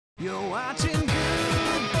You're watching Guude.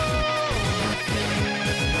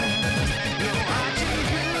 You're watching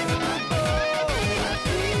Guude.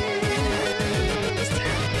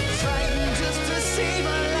 Fighting just to save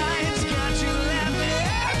our lives. Got you laughing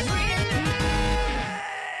every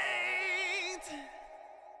night.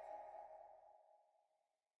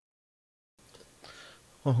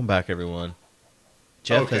 Welcome back, everyone.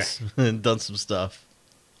 Jeff has done some stuff.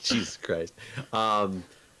 Jesus Christ.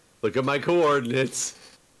 Look at my coordinates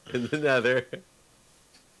in the nether.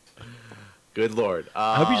 Good Lord.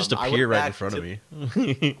 I hope you just appear right in front of me.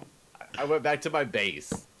 I went back to my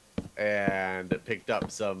base and picked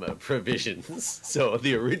up some provisions. So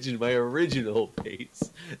my original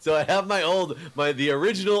base. So I have the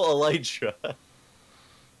original elytra.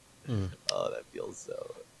 Oh, that feels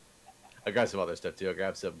so. I got some other stuff too. I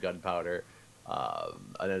grabbed some gunpowder, an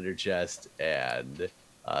ender chest, and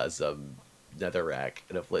some netherrack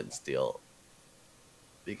and a flint and steel.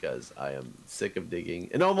 Because I am sick of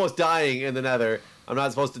digging and almost dying in the nether. I'm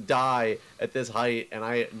not supposed to die at this height, and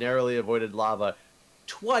I narrowly avoided lava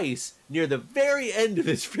twice near the very end of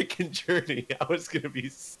this freaking journey. I was gonna be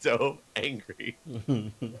so angry.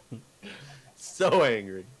 So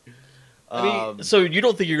angry. I mean, so you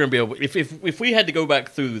don't think you're going to be able... If we had to go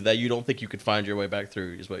back through that, you don't think you could find your way back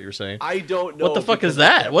through, is what you're saying? I don't know. What the fuck is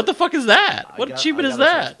that? What the fuck is that? What achievement is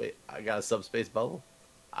that? I got a subspace bubble.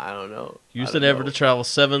 I don't know. Used to never to travel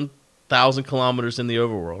 7,000 kilometers in the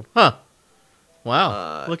overworld. Huh.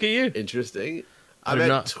 Wow. Look at you. Interesting. I'm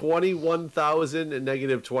at 21,000 and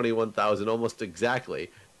negative 21,000, almost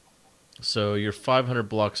exactly. So you're 500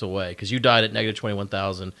 blocks away, because you died at negative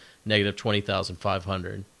 21,000, negative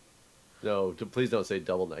 20,500. No, please don't say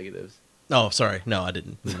double negatives. Oh, sorry. No, I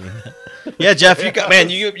didn't. Yeah, Jeff, you got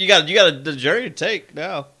a journey to take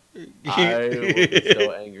now. I will be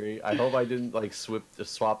so angry. I hope I didn't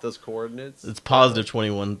swap those coordinates. It's positive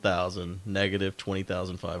 21,000, negative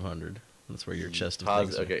 20,500. That's where your chest of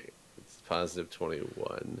things are. Okay, it's positive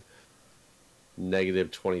 21,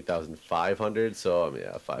 negative 20,500. So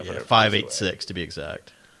yeah, 500. Yeah, 586 to be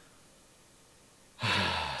exact.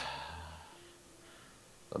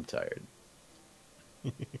 I'm tired.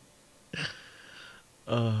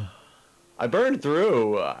 I burned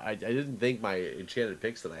through. I didn't think my enchanted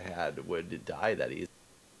picks that I had would die that easy,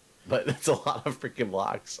 but it's a lot of freaking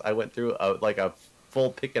blocks. I went through a full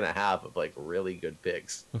pick and a half of really good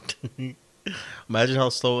picks. Imagine how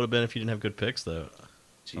slow it would have been if you didn't have good picks, though.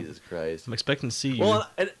 Jesus Christ! I'm expecting to see you. Well,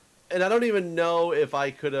 and I don't even know if I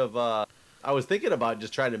could have. I was thinking about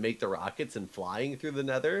just trying to make the rockets and flying through the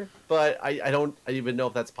nether, but I don't even know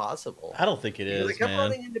if that's possible. I don't think it is, I kept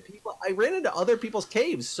running into people. I ran into other people's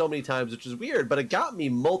caves so many times, which is weird, but it got me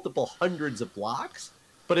multiple hundreds of blocks,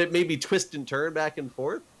 but it made me twist and turn back and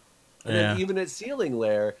forth. And then even at ceiling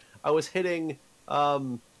layer, I was hitting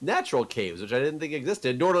natural caves, which I didn't think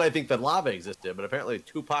existed, nor did I think that lava existed, but apparently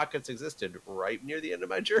 2 pockets existed right near the end of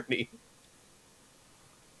my journey.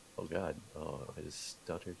 Oh, God. Oh, I just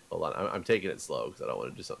stuttered. Hold on. I'm taking it slow because I don't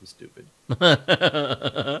want to do something stupid.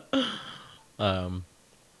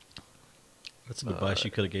 That's some advice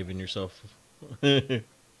you could have given yourself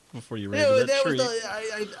before you ran into that tree.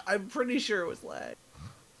 I'm pretty sure it was lag.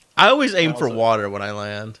 I always aim for water when I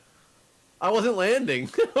land. I wasn't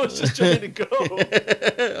landing. I was just trying to go.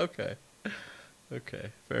 Okay.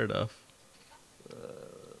 Okay. Fair enough.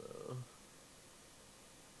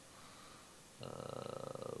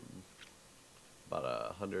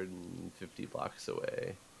 About 150 blocks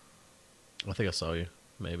away. I think I saw you.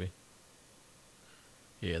 Maybe.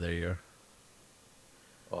 Yeah, there you are.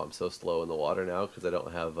 Oh, I'm so slow in the water now because I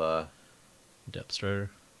don't have Depth strider.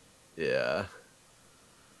 Yeah.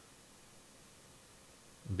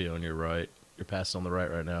 Be on your right. You're passing on the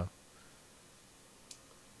right now.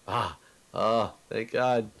 Oh, thank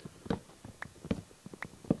God.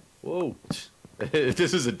 Whoa.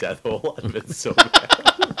 This is a death hole. I've been so bad.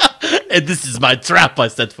 And this is my trap I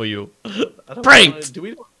set for you. Pranked!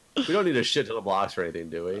 We don't need a shit ton of blocks or anything,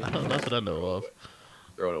 do we? Not that I know of.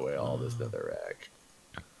 Throwing away all this netherrack.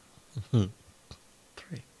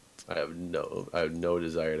 I have no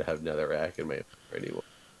desire to have netherrack in my inventory anymore.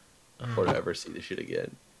 Or to ever see this shit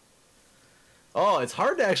again. Oh, it's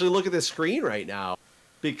hard to actually look at this screen right now.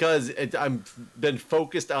 Because I'm been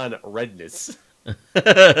focused on redness.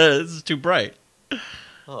 This is too bright.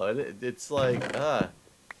 Oh, it's like,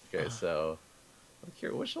 okay, so I'm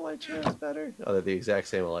curious, which elytra is better? Oh, they're the exact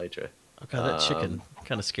same elytra. Oh god, that chicken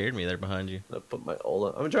kind of scared me there behind you. I'm gonna put my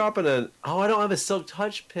old. I'm dropping Oh, I don't have a silk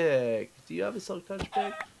touch pick. Do you have a silk touch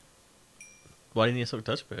pick? Why do you need a silk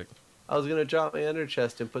touch pick? I was gonna drop my ender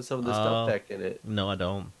chest and put some of the stuff back in it. No, I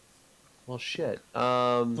don't. Well, shit.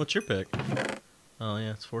 What's your pick? Oh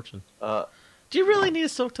yeah, it's fortune. Uh, Do you really need a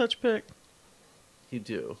silk touch pick? you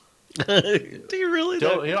do. Do you really?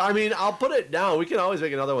 Don't, you know, I mean, I'll put it down. We can always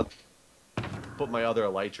make another one. Put my other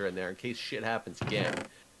elytra in there in case shit happens again.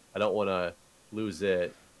 I don't want to lose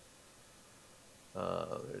it.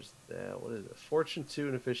 There's that. What is it? Fortune 2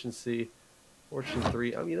 and efficiency. Fortune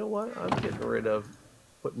 3. You know what? I'm getting rid of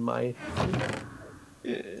putting my.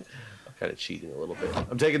 I'm kind of cheating a little bit.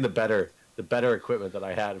 I'm taking the better equipment that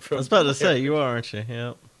I had from. I was about to say you are, aren't you?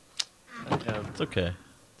 Yeah. Yeah. It's okay.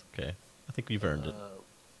 It's okay. I think you've earned it.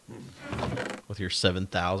 With your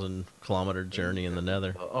 7,000 kilometer journey in the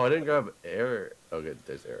Nether. Oh, I didn't grab air. Oh, good.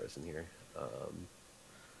 There's arrows in here.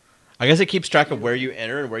 I guess it keeps track of where you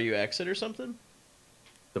enter and where you exit or something.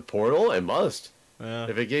 The portal? It must. Yeah.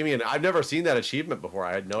 If it gave me an, I've never seen that achievement before.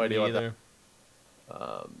 I had no idea what either.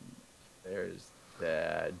 that. There's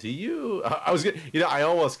that. Do you? I was gonna, I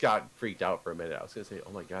almost got freaked out for a minute. I was gonna say,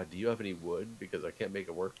 oh my god, do you have any wood? Because I can't make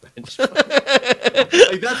a workbench.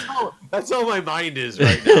 Like that's how my mind is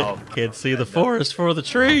right now. Can't see the forest for the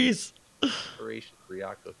trees. Inspiration,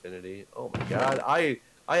 React affinity. Oh my god, I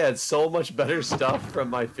had so much better stuff from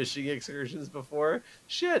my fishing excursions before.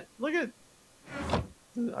 Shit, look at.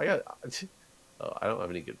 I got. Oh, I don't have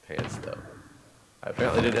any good pants though. I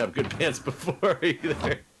apparently didn't have good pants before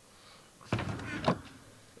either.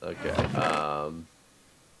 Okay.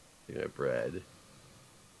 Give me bread.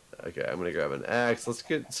 Okay, I'm gonna grab an axe. Let's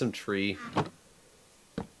get some tree.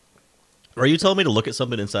 Are you telling me to look at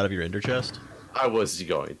something inside of your ender chest? I was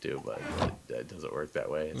going to, but it doesn't work that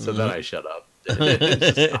way. So then I shut up.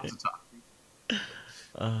 Just stop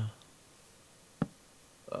talking.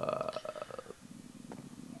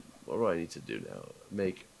 What do I need to do now?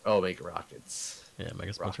 Make rockets. Yeah, make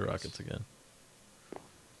a bunch of rockets again.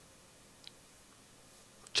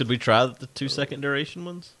 Should we try the 2-second duration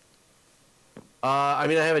ones? I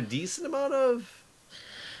mean, I have a decent amount of.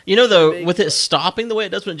 You know, though, with it stopping the way it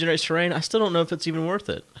does when it generates terrain, I still don't know if it's even worth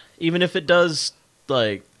it. Even if it does,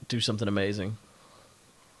 like, do something amazing.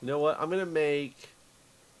 You know what? I'll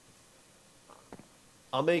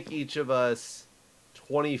make each of us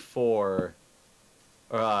 24,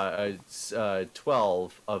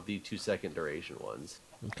 12 of the 2-second duration ones.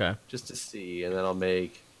 Okay. Just to see, and then I'll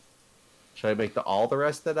make. Should I make all the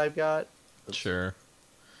rest that I've got? Sure.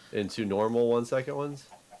 Into normal 1-second ones?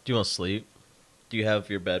 Do you want to sleep? Do you have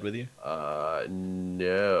your bed with you?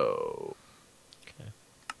 No. Okay.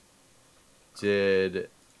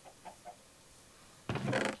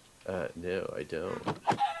 No, I don't.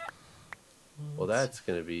 Well, that's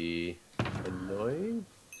gonna be annoying.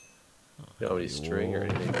 You don't have any string or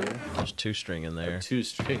anything, do you? There's 2 string in there. 2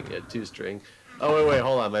 string, yeah, 2 string. Oh, wait,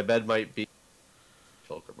 hold on. My bed might be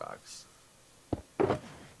shulker box.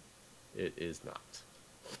 It is not.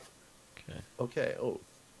 Okay. Okay. Oh,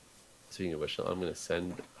 speaking of which, I'm gonna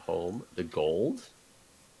send home the gold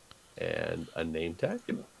and a name tag.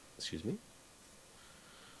 Excuse me.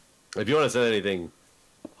 If you want to send anything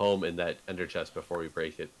home in that ender chest before we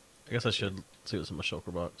break it, I guess I should see what's in my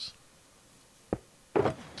shulker box.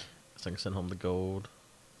 So I can send home the gold.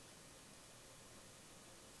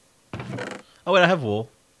 Oh, wait, I have wool.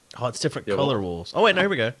 Oh, it's different color wools. Oh, wait, no, here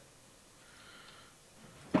we go.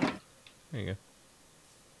 There you go.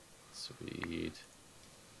 Sweet.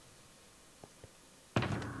 The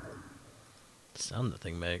sound the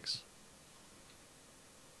thing makes.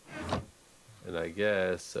 And I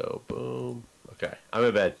guess, so boom. Okay, I'm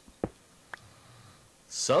in bed.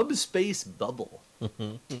 Subspace bubble.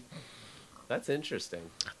 That's interesting.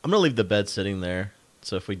 I'm going to leave the bed sitting there.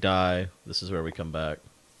 So if we die, this is where we come back.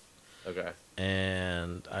 Okay.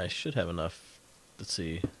 And I should have enough. Let's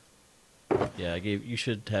see. Yeah, you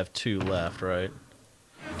should have 2 left, right?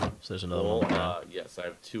 So there's another Wool, one. Now. yes, I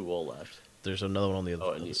have 2 wool left. There's another one on the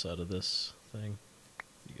other side of this thing.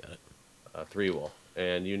 You got it. 3 wool.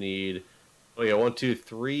 And you need, oh yeah, 1, 2,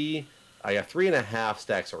 3. I got 3.5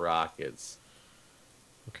 stacks of rockets.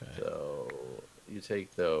 Okay. So you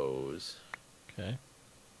take those. Okay.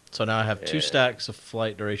 So now I have 2 stacks of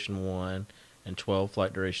flight duration 1 and 12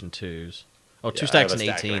 flight duration 2s. Oh, Yeah, 2 stacks and I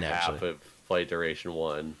have a stack 18 and a half actually. of flight duration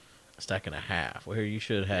 1. A stack and a half. Well, here you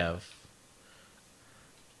should have.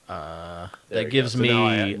 There That we gives go. So now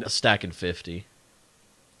I me have- a stack and 50.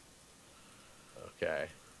 Okay.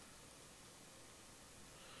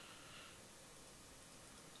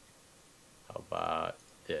 How about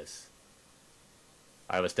this?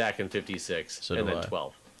 I have a stack in 56 So and do then I.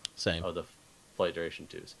 12 Same. of the flight duration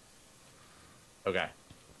 2s. Okay.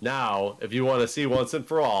 Now, if you want to see once and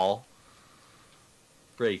for all,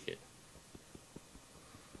 break it.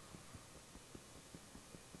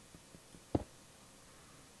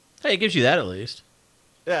 Hey, it gives you that at least.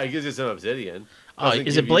 Yeah, it gives you some obsidian. Oh, Doesn't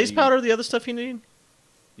is give it you blaze powder the other stuff you need?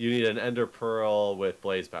 You need an ender pearl with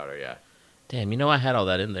blaze powder, yeah. Damn, you know I had all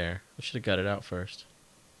that in there. I should have got it out first.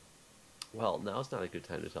 Well, now's not a good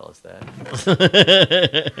time to tell us that.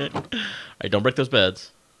 Alright, don't break those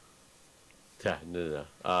beds. Yeah, no.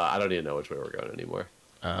 I don't even know which way we're going anymore.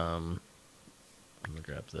 I'm gonna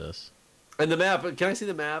grab this. And the map, can I see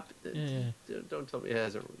the map? Yeah. Don't tell me it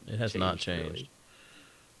hasn't It has not really. changed.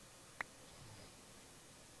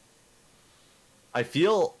 I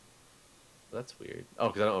feel... That's weird. Oh,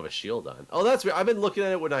 because I don't have a shield on. Oh, that's weird. I've been looking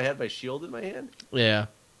at it when I had my shield in my hand. Yeah.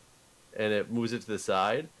 And it moves it to the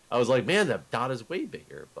side. I was like, man, that dot is way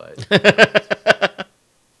bigger, but...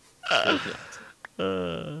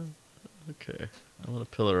 Okay. I want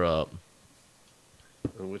to pillar up.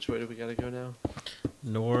 And which way do we gotta go now?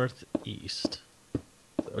 Northeast.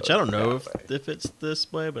 So Which I don't know that way. if it's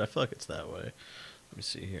this way, but I feel like it's that way. Let me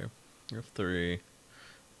see here. You have 3.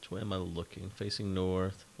 Which way am I looking? Facing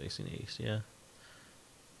north, facing east, yeah.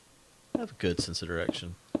 I have a good sense of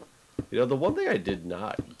direction. You know, the one thing I did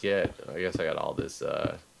not get... I guess I got all this...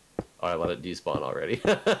 Oh, I let it despawn already.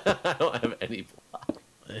 I don't have any block.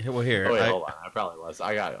 Well, here. Oh, wait, hold on. I probably was.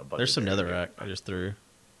 I got a bunch. There's some there. netherrack I just threw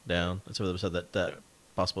down. That's over beside that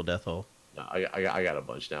possible death hole. No, I got a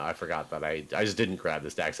bunch now. I forgot that I just didn't grab the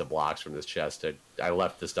stacks of blocks from this chest. I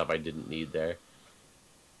left the stuff I didn't need there.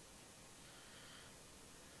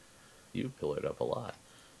 You pillared up a lot.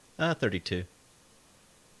 32.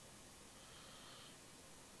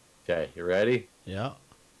 Okay, you ready? Yeah.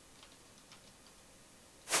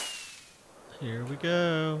 Here we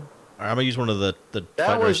go. All right, I'm gonna use one of the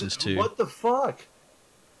fight directions too. What the fuck?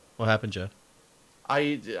 What happened, Jeff?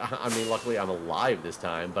 I mean, luckily I'm alive this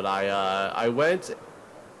time, but I went,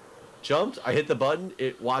 jumped, I hit the button,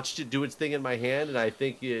 it watched it do its thing in my hand, and I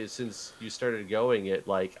think since you started going, it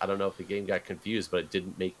like, I don't know if the game got confused, but it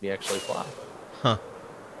didn't make me actually fly. Huh.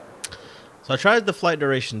 So I tried the flight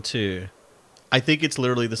duration too. I think it's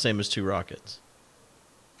literally the same as 2 rockets.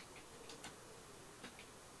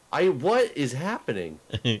 What is happening?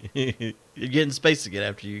 You're getting space again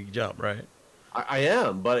after you jump, right? I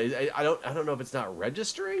am, but I don't know if it's not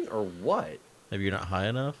registering or what. Maybe you're not high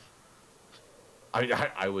enough?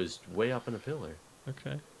 I was way up in a pillar.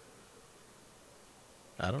 Okay.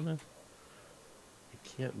 I don't know. I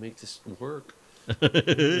can't make this work.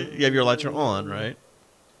 You have your lights on, right?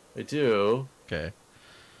 I do. Okay.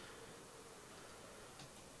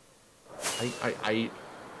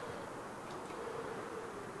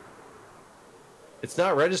 It's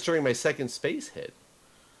not registering my second space hit.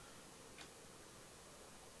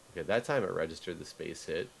 Okay, that time it registered the space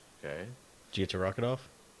hit. Okay. Did you get your rocket off?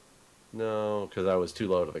 No, because I was too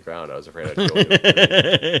low to the ground. I was afraid I'd go into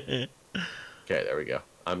it. Okay, there we go.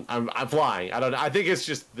 I'm flying. I don't know. I think it's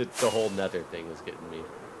just the whole nether thing is getting me.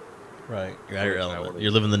 Right. You're out of your element.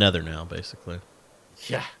 You're living the nether now, basically.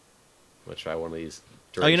 Yeah. I'm gonna try one of these.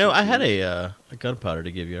 Oh, you know, I had a gunpowder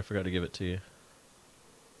to give you. I forgot to give it to you.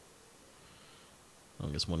 I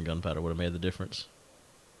guess 1 gunpowder would have made the difference.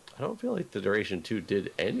 I don't feel like the duration 2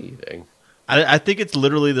 did anything. I think it's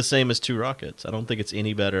literally the same as 2 rockets. I don't think it's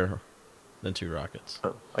any better than 2 rockets.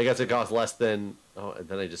 Oh, I guess it costs less than... Oh, and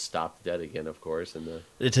then I just stopped dead again, of course. And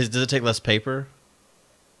Does it take less paper?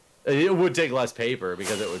 it would take less paper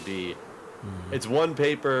because it would be... It's 1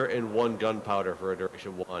 paper and 1 gunpowder for a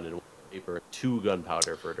duration 1, and 1 paper and 2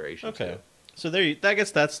 gunpowder for a duration 2. So I guess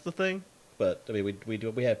that's the thing. But I mean,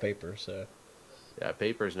 we have paper, so... Yeah,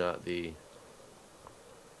 paper's not the...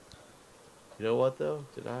 You know what, though?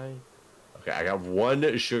 Did I... Okay, I got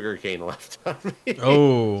 1 sugar cane left on me.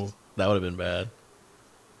 Oh, that would have been bad.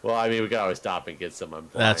 Well, I mean, we can always stop and get some.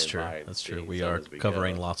 That's true. That's true. We are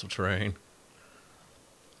covering lots of terrain.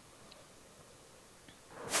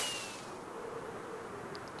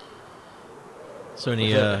 So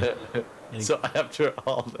So after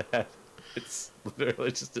all that, it's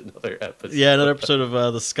literally just another episode. Yeah, another episode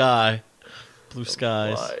of The Sky. Blue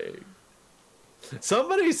Skies. Flying.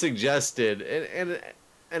 Somebody suggested,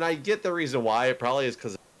 and I get the reason why. It probably is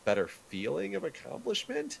because of a better feeling of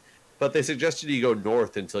accomplishment. But they suggested you go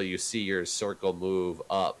north until you see your circle move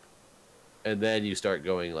up, and then you start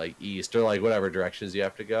going like east or like whatever directions you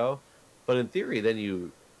have to go. But in theory, then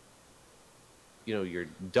you're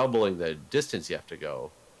doubling the distance you have to go,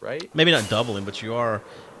 right? Maybe not doubling, but you are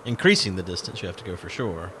increasing the distance you have to go for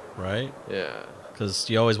sure, right? Yeah. Because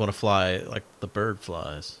you always want to fly like the bird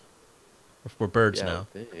flies. We're birds now.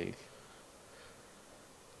 I think.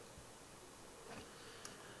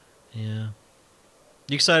 Yeah.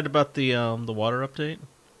 You excited about the water update?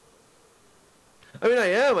 I mean, I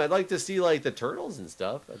am. I'd like to see like the turtles and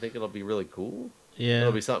stuff. I think it'll be really cool. Yeah.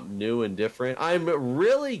 It'll be something new and different. I'm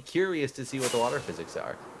really curious to see what the water physics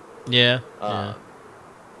are. Yeah. Uh,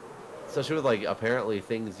 Especially with, like, apparently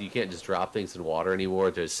things, you can't just drop things in water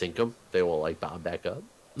anymore to sink them. They will, like, bob back up.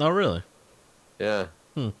 No, really. Yeah.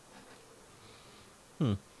 Hmm.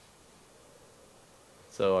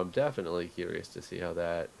 So I'm definitely curious to see how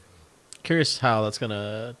that... Curious how that's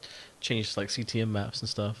gonna change like CTM maps and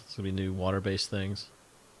stuff. It's gonna be new water-based things.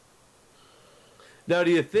 Now,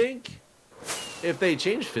 do you think if they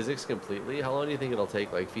change physics completely, how long do you think it'll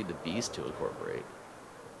take, like, Feed the Beast to incorporate?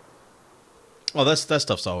 Oh, that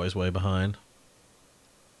stuff's always way behind.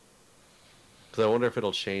 Because I wonder if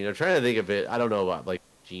it'll change. I'm trying to think of it. I don't know about, like,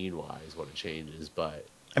 gene-wise what it changes, but...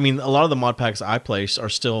 I mean, a lot of the mod packs I place are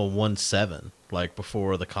still 1.7, like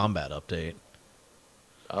before the combat update.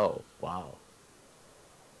 Oh, wow.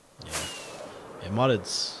 Yeah,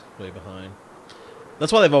 modded's way behind.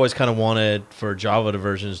 That's why they've always kind of wanted for Java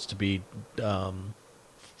versions to be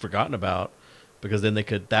forgotten about, because then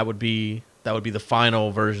that would be the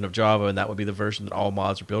final version of Java, and that would be the version that all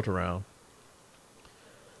mods are built around.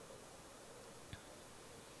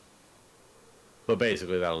 But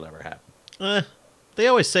basically, that'll never happen. They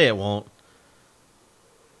always say it won't.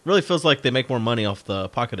 Really feels like they make more money off the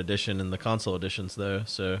Pocket Edition and the console editions, though.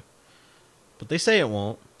 So, but they say it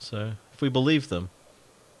won't. So, if we believe them,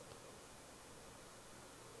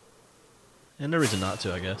 and no reason not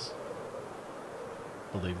to, I guess.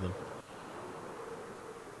 Believe them.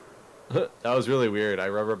 That was really weird. I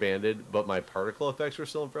rubber banded, but my particle effects were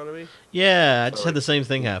still in front of me. Yeah, I just had the same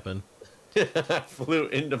thing happen. I flew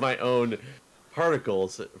into my own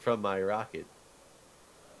particles from my rocket.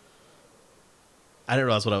 I didn't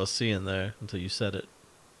realize what I was seeing there until you said it.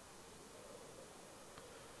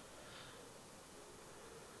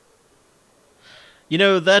 You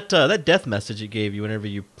know, that death message it gave you whenever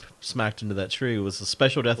you smacked into that tree was a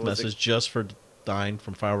special death message just for dying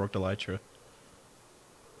from Firework to Elytra.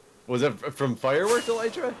 Was it from Firework to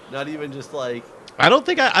Elytra? Not even just like... I don't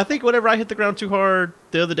think I think whenever I hit the ground too hard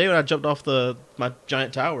the other day when I jumped off my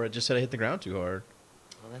giant tower, it just said I hit the ground too hard.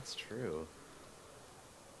 Oh, that's true.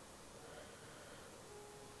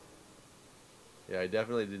 Yeah, I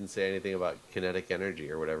definitely didn't say anything about kinetic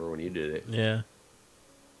energy or whatever when you did it. Yeah.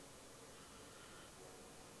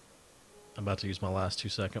 I'm about to use my last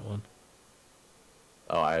 2-second one.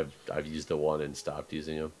 Oh, I've used the one and stopped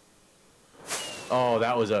using them. Oh,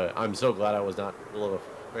 that was I'm so glad I was not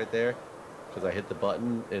right there, because I hit the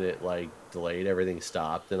button and it like delayed, everything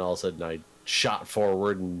stopped, and all of a sudden I shot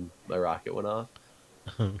forward and my rocket went off.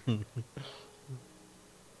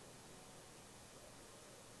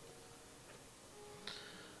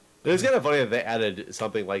 It's kind of funny that they added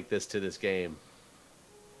something like this to this game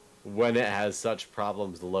when it has such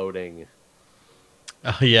problems loading.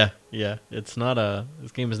 Oh yeah. It's not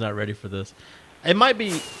this game is not ready for this. It might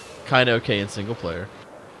be kind of okay in single player.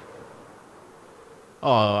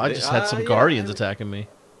 Oh, I just had some Guardians attacking me.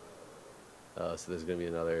 Oh, so there's gonna be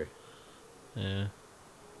another. Yeah.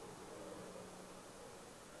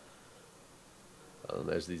 Oh,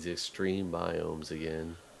 there's these extreme biomes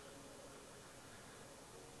again.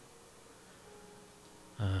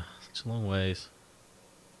 Such long ways.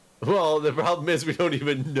 Well, the problem is we don't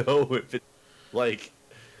even know if it, like,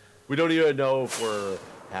 we don't even know if we're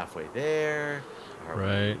halfway there. Are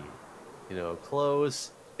right. We,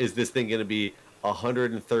 close? Is this thing going to be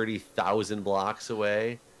 130,000 blocks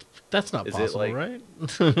away? That's not possible, like, right?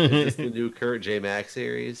 Is this the new Kurt J. Max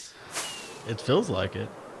series? It feels like it.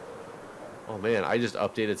 Oh, man, I just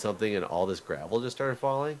updated something and all this gravel just started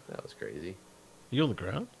falling? That was crazy. You on the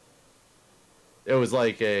ground? It was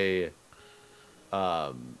like a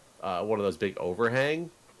one of those big overhang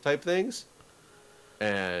type things,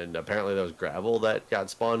 and apparently there was gravel that got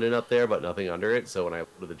spawned in up there, but nothing under it. So when I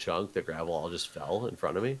loaded the chunk, the gravel all just fell in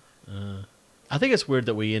front of me. I think it's weird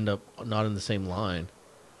that we end up not in the same line.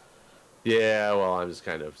 Yeah, well, I'm just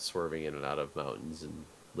kind of swerving in and out of mountains and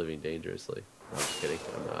living dangerously. No, I'm just kidding,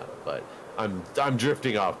 I'm not, but I'm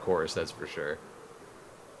drifting off course, that's for sure.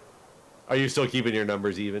 Are you still keeping your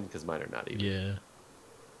numbers even? Because mine are not even. Yeah.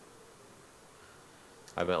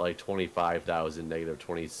 I'm at like 25,000, negative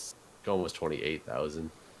 20, almost 28,000.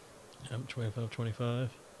 I'm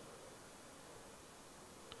 25.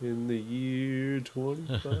 In the year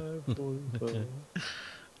 25. Do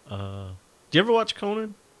you ever watch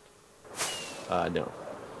Conan? No.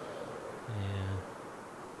 Yeah.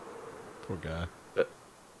 Poor guy.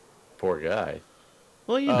 Poor guy.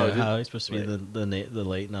 Well, you know how he's supposed to be the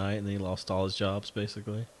late night, and then he lost all his jobs,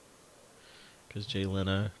 basically. Because Jay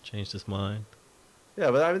Leno changed his mind. Yeah,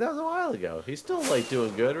 but I mean, that was a while ago. He's still, like,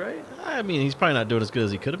 doing good, right? I mean, he's probably not doing as good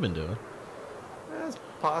as he could have been doing.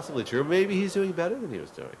 possibly true. Maybe he's doing better than he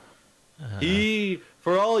was doing. He,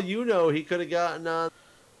 for all you know, he could have gotten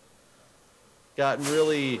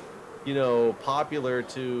really, popular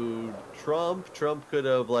to Trump. Trump could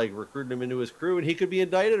have like recruited him into his crew, and he could be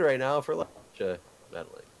indicted right now for like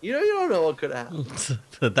meddling. You don't know what could have happened.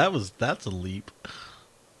 That's a leap.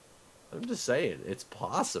 I'm just saying it's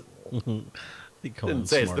possible. Didn't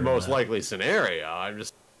say it's the most likely scenario. I'm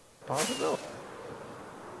just possible.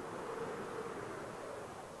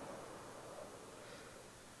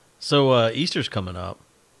 So Easter's coming up.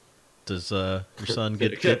 Does your son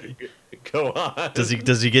get go on? Does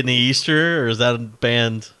he get any Easter, or is that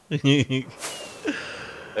banned? It's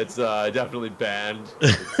definitely banned.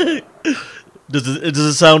 Does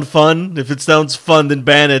it sound fun? If it sounds fun, then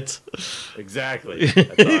ban it. Exactly.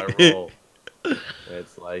 That's how I roll.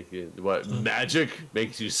 It's like, what, magic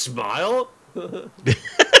makes you smile? Not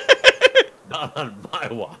on my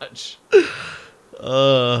watch.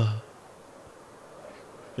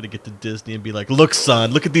 Gonna get to Disney and be like, look,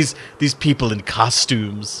 son, look at these people in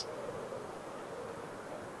costumes.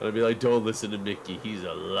 And I'd be like, don't listen to Mickey, he's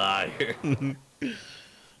a liar.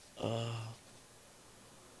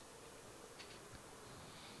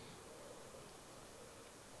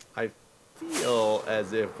 I feel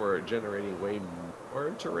as if we're generating way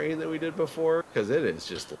more terrain than we did before, because it is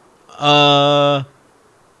just... Our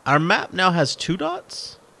map now has 2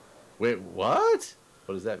 dots? Wait, what?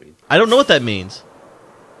 What does that mean? I don't know what that means.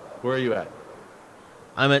 Where are you at?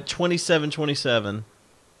 I'm at 2727.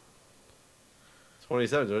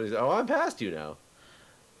 27. Oh, I'm past you now.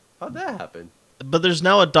 How'd that happen? But there's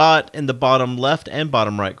now a dot in the bottom left and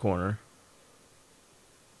bottom right corner.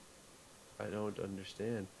 I don't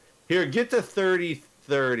understand. Here, get to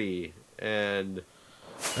 30-30 and...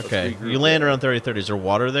 Okay, you land around 30-30. Is there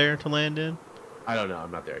water there to land in? I don't know.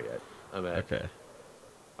 I'm not there yet. Okay.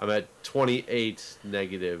 I'm at 28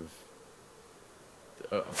 negative...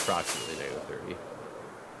 approximately negative 30.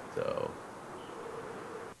 So...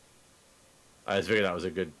 I just figured that was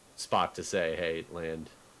a good spot to say, hey, land.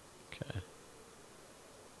 Okay.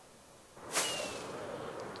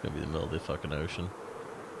 It's gonna be the middle of the fucking ocean.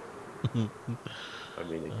 I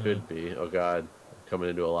mean, it could be. Oh, God. I'm coming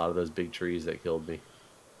into a lot of those big trees that killed me.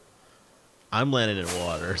 I'm landing in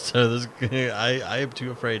water, so I am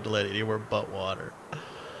too afraid to land anywhere but water.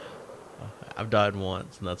 I've died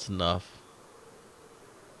once, and that's enough.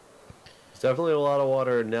 There's definitely a lot of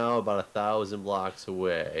water now, about 1,000 blocks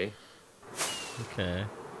away. Okay.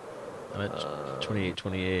 I'm at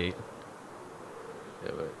 2828.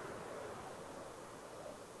 Yeah, but...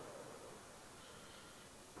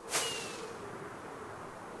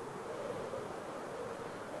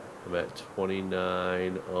 I'm at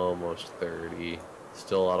 29, almost 30.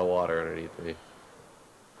 Still a lot of water underneath me.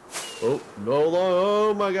 Oh,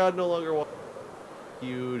 oh my God, no longer water.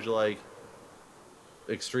 Huge, like,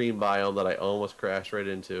 extreme biome that I almost crashed right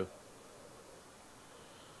into.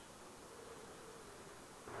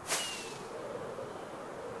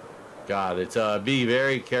 God, it's be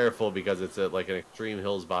very careful because it's like an extreme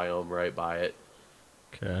hills biome right by it.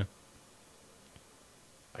 Okay.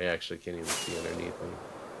 I actually can't even see underneath me.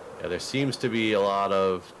 Yeah, there seems to be a lot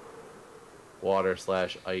of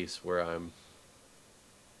water/ice where I'm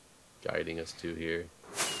guiding us to here.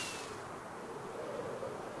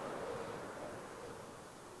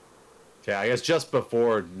 Okay, I guess just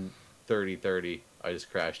before 30-30, I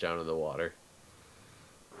just crashed down in the water.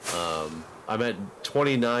 I'm at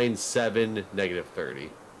 29.7, negative 30.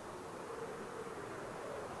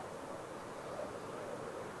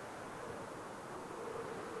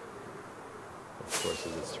 Of course,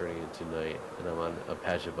 as it's turning into night, and I'm on a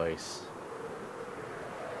patch of ice.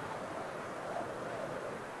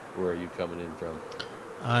 Where are you coming in from?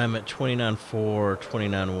 I'm at 29.4,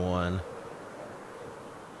 29.1.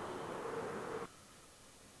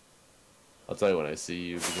 I'll tell you when I see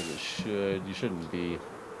you because you shouldn't be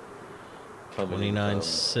coming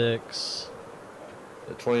 29.6.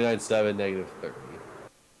 29.7, negative 30.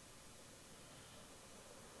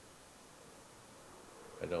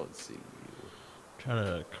 I don't see you. Trying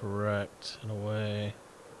to correct in a way.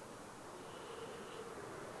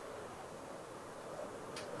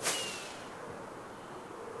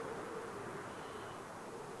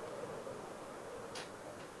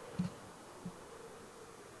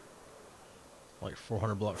 Like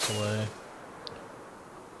 400 blocks away.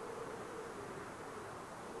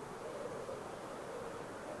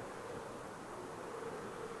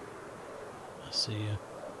 I see you.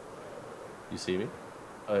 You see me?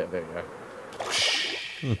 Oh yeah, there you are.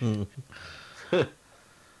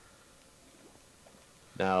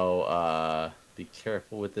 Now, be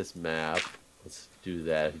careful with this map. Let's do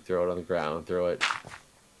that. If you throw it on the ground, throw it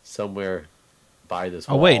somewhere by this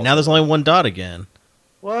Oh wall. wait, now there's only one dot again.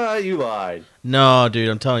 What? You lied. No, dude,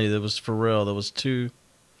 I'm telling you, that was for real. There was two.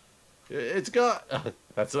 It's got...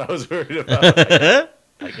 That's what I was worried about. I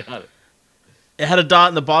got it. It had a dot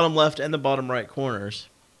in the bottom left and the bottom right corners.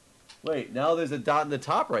 Wait, now there's a dot in the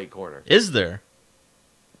top right corner. Is there?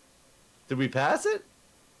 Did we pass it?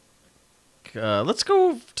 Let's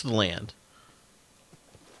go to the land.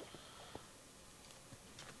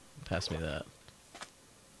 Pass me that.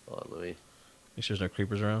 Hold on, let me... Make sure there's no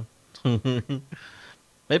creepers around.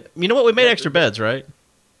 Maybe, you know what? We made extra beds, right?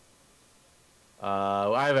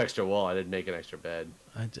 I have extra wall. I didn't make an extra bed.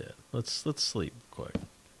 I did. Let's sleep quick.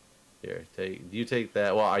 Here, you take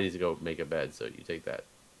that. Well, I need to go make a bed, so you take that.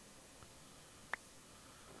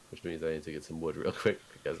 Which means I need to get some wood real quick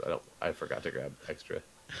because I forgot to grab extra.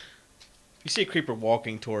 You see a creeper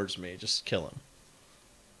walking towards me, just kill him.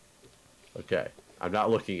 Okay. I'm not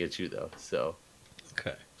looking at you though, so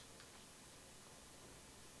Okay.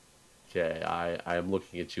 okay, I am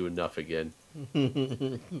looking at you enough again.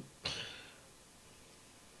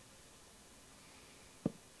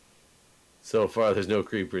 So far there's no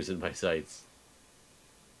creepers in my sights.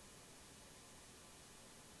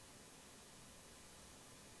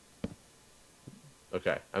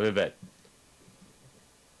 Okay, I'm in bed.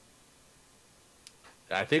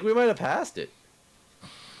 I think we might have passed it.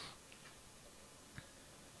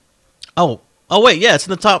 Oh wait, yeah, it's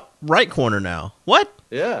in the top right corner now. What?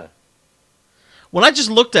 Yeah. When I just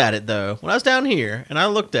looked at it, though, when I was down here and I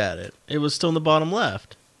looked at it, it was still in the bottom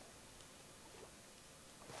left.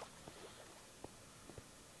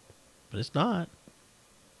 But it's not.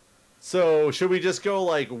 So should we just go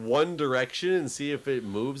like one direction and see if it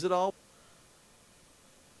moves at all?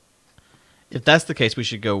 If that's the case, we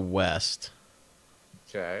should go west.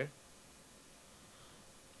 Okay.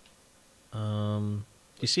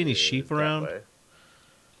 You see any sheep That around? way.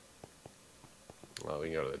 Well, we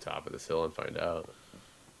can go to the top of this hill and find out.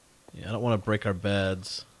 Yeah, I don't want to break our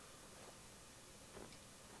beds.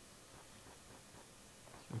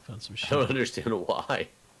 We found some I sheep. don't understand why.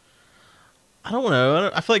 I don't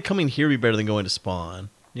know. I feel like coming here would be better than going to spawn.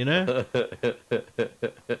 You know?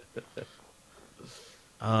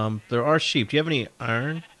 There are sheep. Do you have any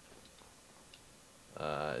iron?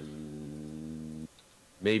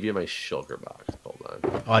 Maybe in my shulker box. Hold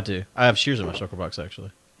on. Oh, I do. I have shears in my shulker box,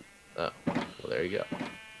 actually. Oh, well, there you go.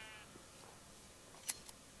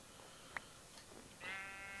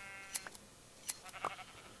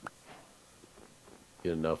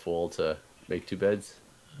 Get enough wool to make 2 beds?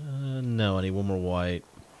 No, I need one more white.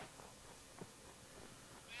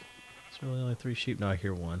 It's really only 3 sheep. No, I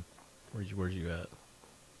hear one. Where's you at?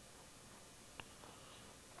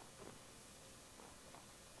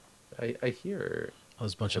 I hear... Oh,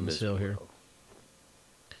 there's a bunch on this hill here.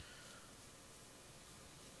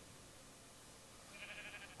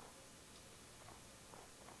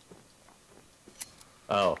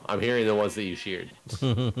 Oh, I'm hearing the ones that you sheared.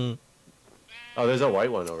 Oh, there's a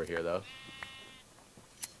white one over here, though.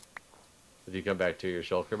 Did you come back to your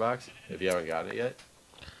shulker box? If you haven't gotten it yet?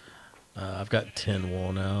 I've got 10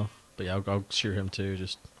 wool now. But yeah, I'll shear him too.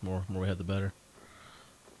 Just more we have, the better.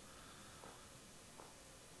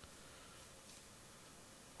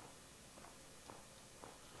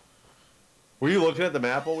 Were you looking at the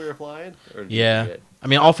map while we were flying? Or did you Yeah. forget? I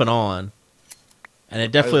mean, off and on. And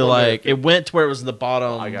it definitely, wondering like, if it went to where it was in the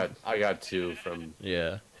bottom. I got 2 from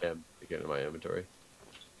Yeah. him to get in my inventory.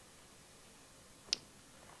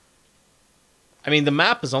 I mean, the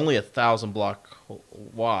map is only 1,000 block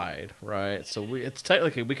wide, right? So it's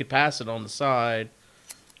technically, we could pass it on the side.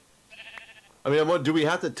 I mean, do we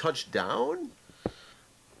have to touch down?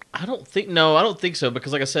 I don't think so,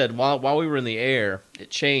 because like I said, while we were in the air,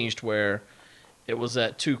 it changed where it was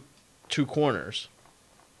at two corners.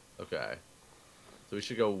 Okay. So we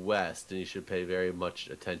should go west, and you should pay very much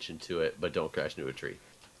attention to it, but don't crash into a tree.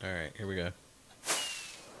 All right, here we go.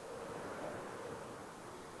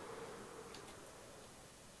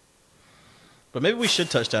 But maybe we should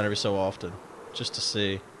touch down every so often, just to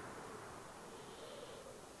see.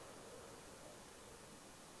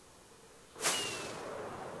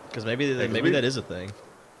 Because maybe that is a thing.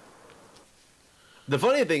 The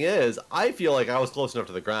funny thing is, I feel like I was close enough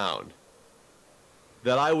to the ground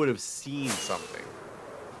that I would have seen something.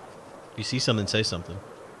 You see something, say something.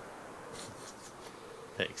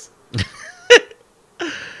 Thanks.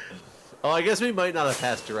 Oh, I guess we might not have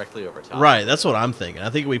passed directly over top. Right, that's what I'm thinking.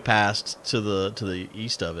 I think we passed to the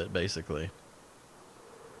east of it, basically.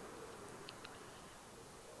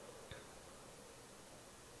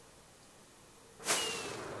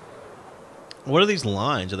 What are these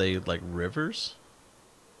lines? Are they like rivers?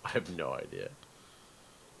 I have no idea.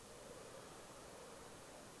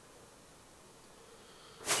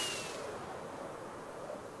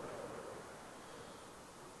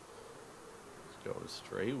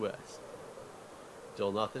 straight west.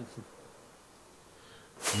 Still nothing.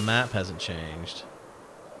 The map hasn't changed.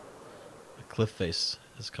 A cliff face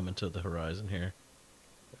has come into the horizon here.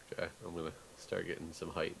 Okay, I'm gonna start getting some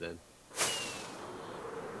height then.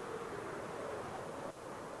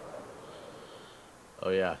 Oh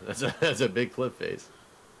yeah, that's a big cliff face.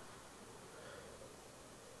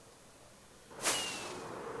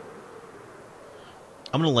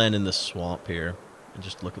 I'm gonna land in this swamp here and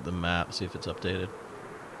just look at the map, see if it's updated.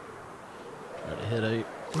 Try to hit a.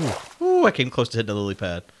 Ooh, I came close to hitting the lily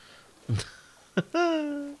pad.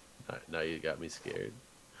 Alright, now you got me scared.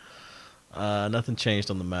 Nothing changed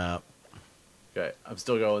on the map. Okay, I'm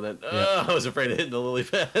still going then. Yep. I was afraid of hitting the lily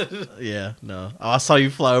pad. Yeah, no. Oh, I saw you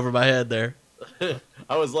fly over my head there.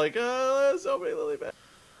 I was like, oh, there's so many lily pads.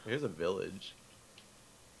 Here's a village.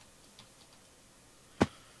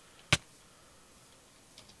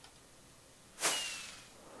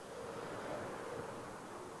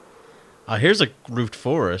 Here's a roofed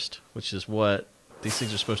forest, which is what these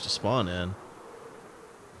things are supposed to spawn in.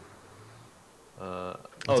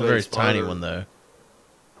 It's a very tiny one, though.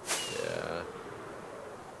 Yeah.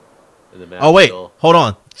 And the map Oh, wait. still... Hold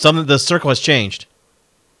on. The circle has changed.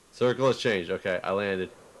 Circle has changed. Okay, I landed.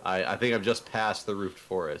 I think I'm just past the roofed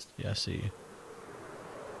forest. Yeah, I see you.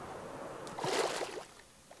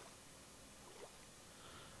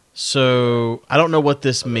 So, I don't know what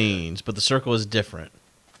this means, but the circle is different.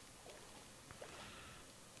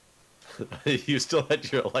 You still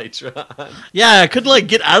had your elytra on. Yeah, I couldn't, like,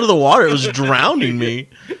 get out of the water. It was drowning me.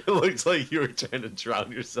 It looks like you were trying to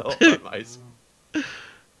drown yourself on ice.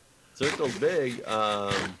 Circle's big.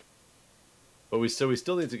 But we still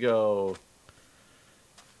need to go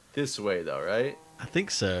this way, though, right? I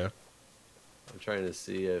think so. I'm trying to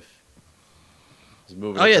see if it's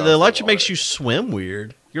moving. Oh, yeah, the across elytra makes water. you swim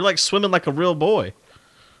weird. You're, like, swimming like a real boy.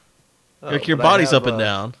 Oh, Like, your but I body's have, up and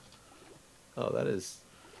down. Oh, that is...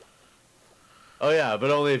 Oh, yeah, but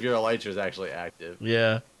only if your elytra is actually active.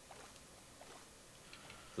 Yeah.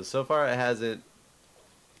 So far it hasn't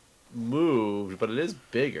moved, but it is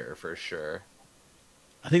bigger for sure.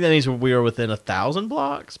 I think that means we are within 1,000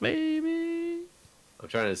 blocks, maybe? I'm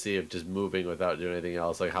trying to see if just moving without doing anything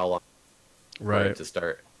else, like how long for it to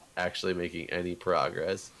start actually making any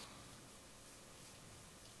progress.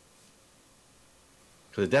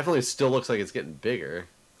 Because it definitely still looks like it's getting bigger.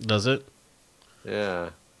 Does it? Yeah.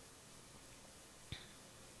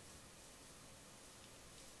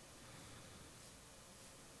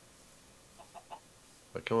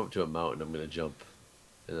 If I come up to a mountain, I'm going to jump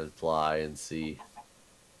and then fly and see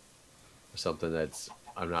something that's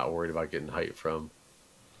I'm not worried about getting height from.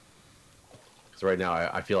 Because right now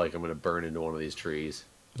I feel like I'm going to burn into one of these trees.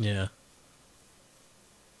 Yeah.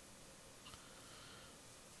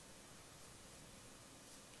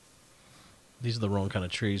 These are the wrong kind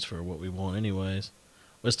of trees for what we want anyways.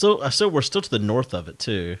 We're still to the north of it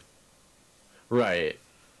too. Right.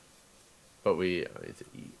 But I need to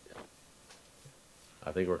eat.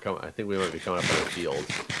 I think we might be coming up on a field.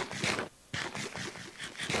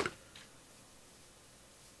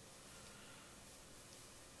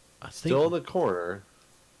 I think Still in the corner.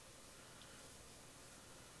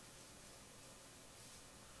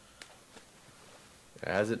 It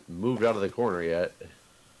hasn't moved out of the corner yet.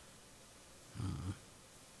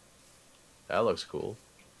 That looks cool.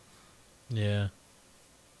 Yeah.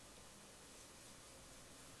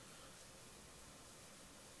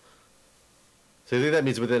 So you think that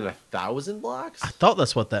means within 1,000 blocks? I thought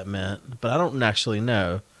that's what that meant, but I don't actually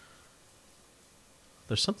know.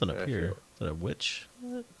 There's something up here. Is that a witch?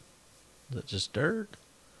 Is that just dirt?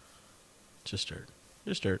 Just dirt.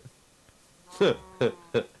 Just dirt.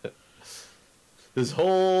 This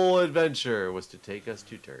whole adventure was to take us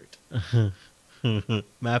to dirt.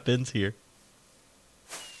 Map ends here.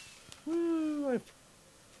 Woo,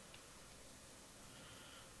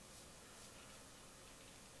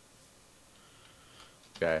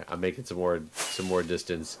 Okay, I'm making some more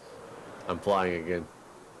distance. I'm flying again.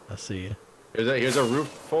 I see you. Here's a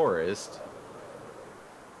roofed forest,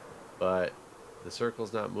 but the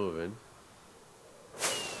circle's not moving.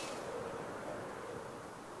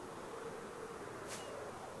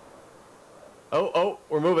 Oh,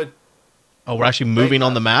 we're moving. Oh, we're actually moving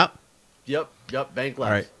on the map? Yep, bank left. All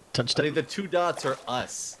right, touch I think the 2 dots are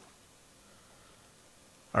us.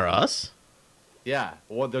 Are us? Yeah,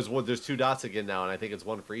 there's 2 dots again now, and I think it's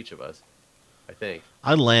 1 for each of us. I think.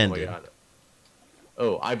 I landed. Oh my God.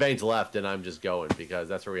 Oh, I banked left, and I'm just going because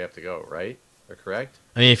that's where we have to go, right? Or correct?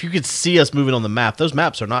 I mean, if you could see us moving on the map, those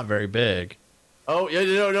maps are not very big. Oh, yeah,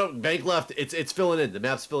 no, bank left. It's filling in. The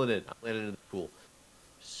map's filling in. I'm landing in the pool.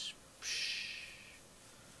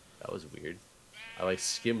 That was weird. I like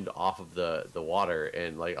skimmed off of the water,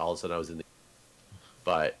 and like all of a sudden I was in the.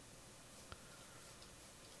 But.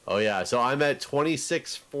 Oh yeah, so I'm at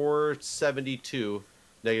 26,472,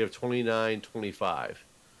 negative 29.25.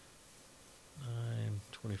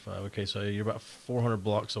 925. Okay, so you're about 400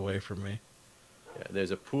 blocks away from me. Yeah, and there's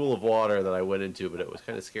a pool of water that I went into, but it was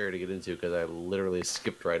kind of scary to get into because I literally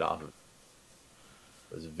skipped right off of it.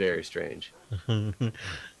 It was very strange. You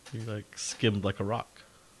like skimmed like a rock.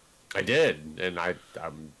 I did, and I'm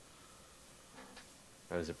kind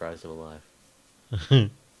of surprised I'm alive.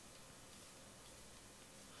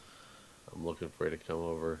 I'm looking for it to come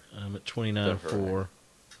over. I'm at 29.4.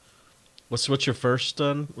 What's your first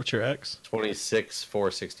done? What's your X?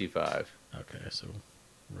 26,465. Okay, so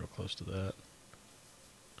real close to that.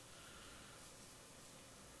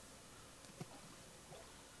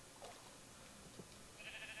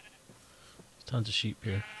 Tons of sheep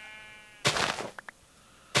here.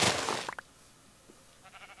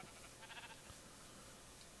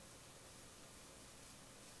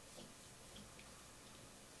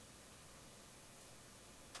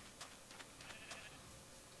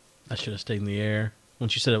 I should have stayed in the air.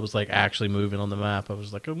 Once you said it was like actually moving on the map, I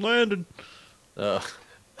was like, I'm landed. So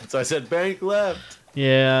I said bank left.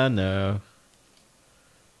 Yeah, no.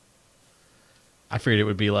 I figured it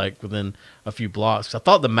would be like within a few blocks. 'Cause I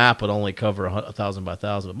thought the map would only cover 1,000 by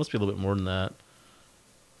 1,000. It must be a little bit more than that.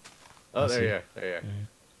 Oh, Let's there see. you are. There you are.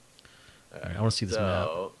 All right, I want to see this map.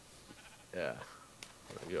 Yeah.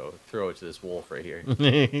 I'm gonna go throw it to this wolf right here.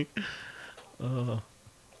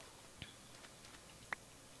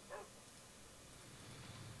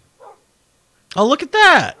 Oh, look at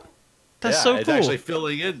that! That's yeah, so it's cool. actually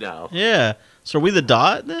filling in now. Yeah. So are we the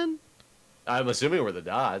dot then? I'm assuming we're the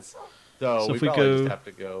dots. So we if we probably go- just have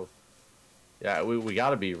to go. Yeah, we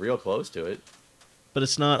got to be real close to it. But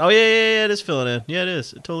it's not. Oh, yeah, it is filling in. Yeah, it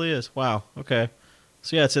is. It totally is. Wow. Okay.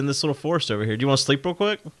 So, yeah, it's in this little forest over here. Do you want to sleep real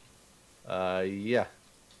quick? Yeah.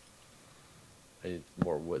 I need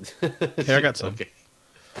more wood. Here, I got some. Okay.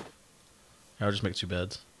 I'll just make 2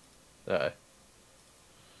 beds.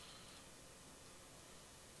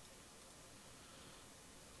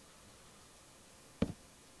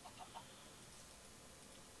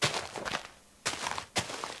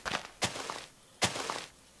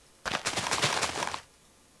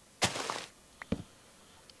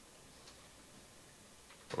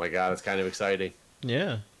 Oh my god, it's kind of exciting.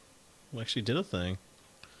 Yeah. We actually did a thing.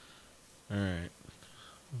 All right.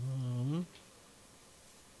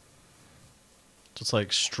 So it's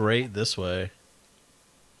like straight this way.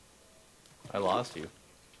 I lost you.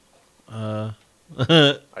 Away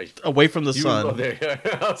from the You, sun. there,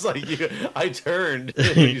 I was like, I turned,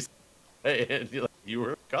 and you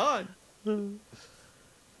were gone.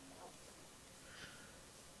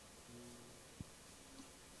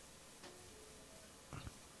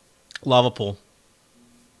 Lava pool.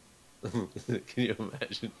 Can you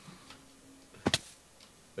imagine?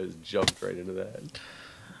 I just jumped right into that.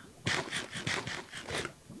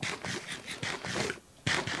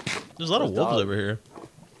 There's a lot of Those wolves dogs. over here.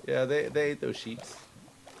 Yeah, they ate those sheeps.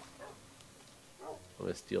 I'm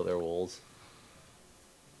gonna steal their wools.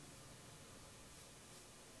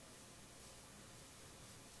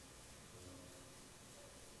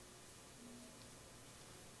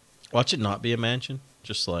 Watch it not be a mansion.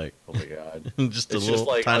 Just like, Oh my god. just a It's little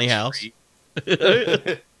like tiny a house. street.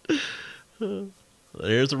 There's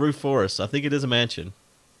the roof for us. I think it is a mansion.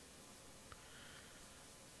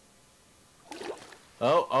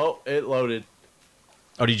 Oh, it loaded.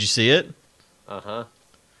 Oh, did you see it? Uh-huh.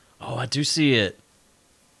 Oh, I do see it.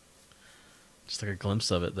 Just like a glimpse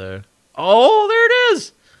of it there. Oh, there it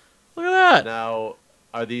is. Look at that. Now,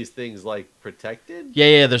 are these things like protected?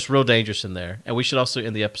 Yeah, there's real dangerous in there. And we should also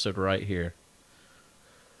end the episode right here.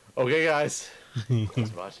 Okay, guys. Thanks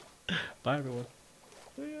for watching. Bye, everyone.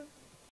 See ya.